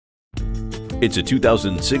It's a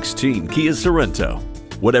 2016 Kia Sorento.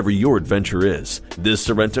 Whatever your adventure is, this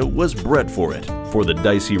Sorento was bred for it. For the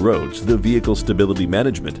dicey roads, the vehicle stability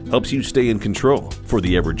management helps you stay in control. For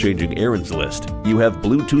the ever-changing errands list, you have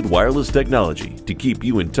Bluetooth wireless technology to keep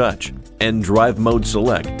you in touch, and Drive Mode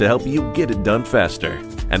Select to help you get it done faster.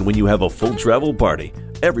 And when you have a full travel party,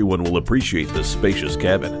 everyone will appreciate the spacious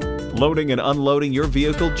cabin. Loading and unloading your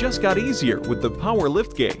vehicle just got easier with the power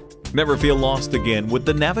liftgate. Never feel lost again with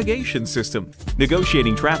the navigation system.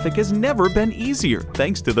 Negotiating traffic has never been easier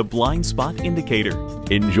thanks to the blind spot indicator.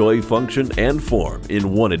 Enjoy function and form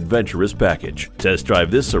in one adventurous package. Test drive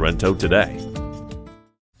this Sorento today.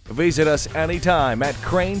 Visit us anytime at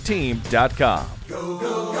crainteam.com. Go,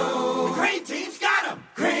 go.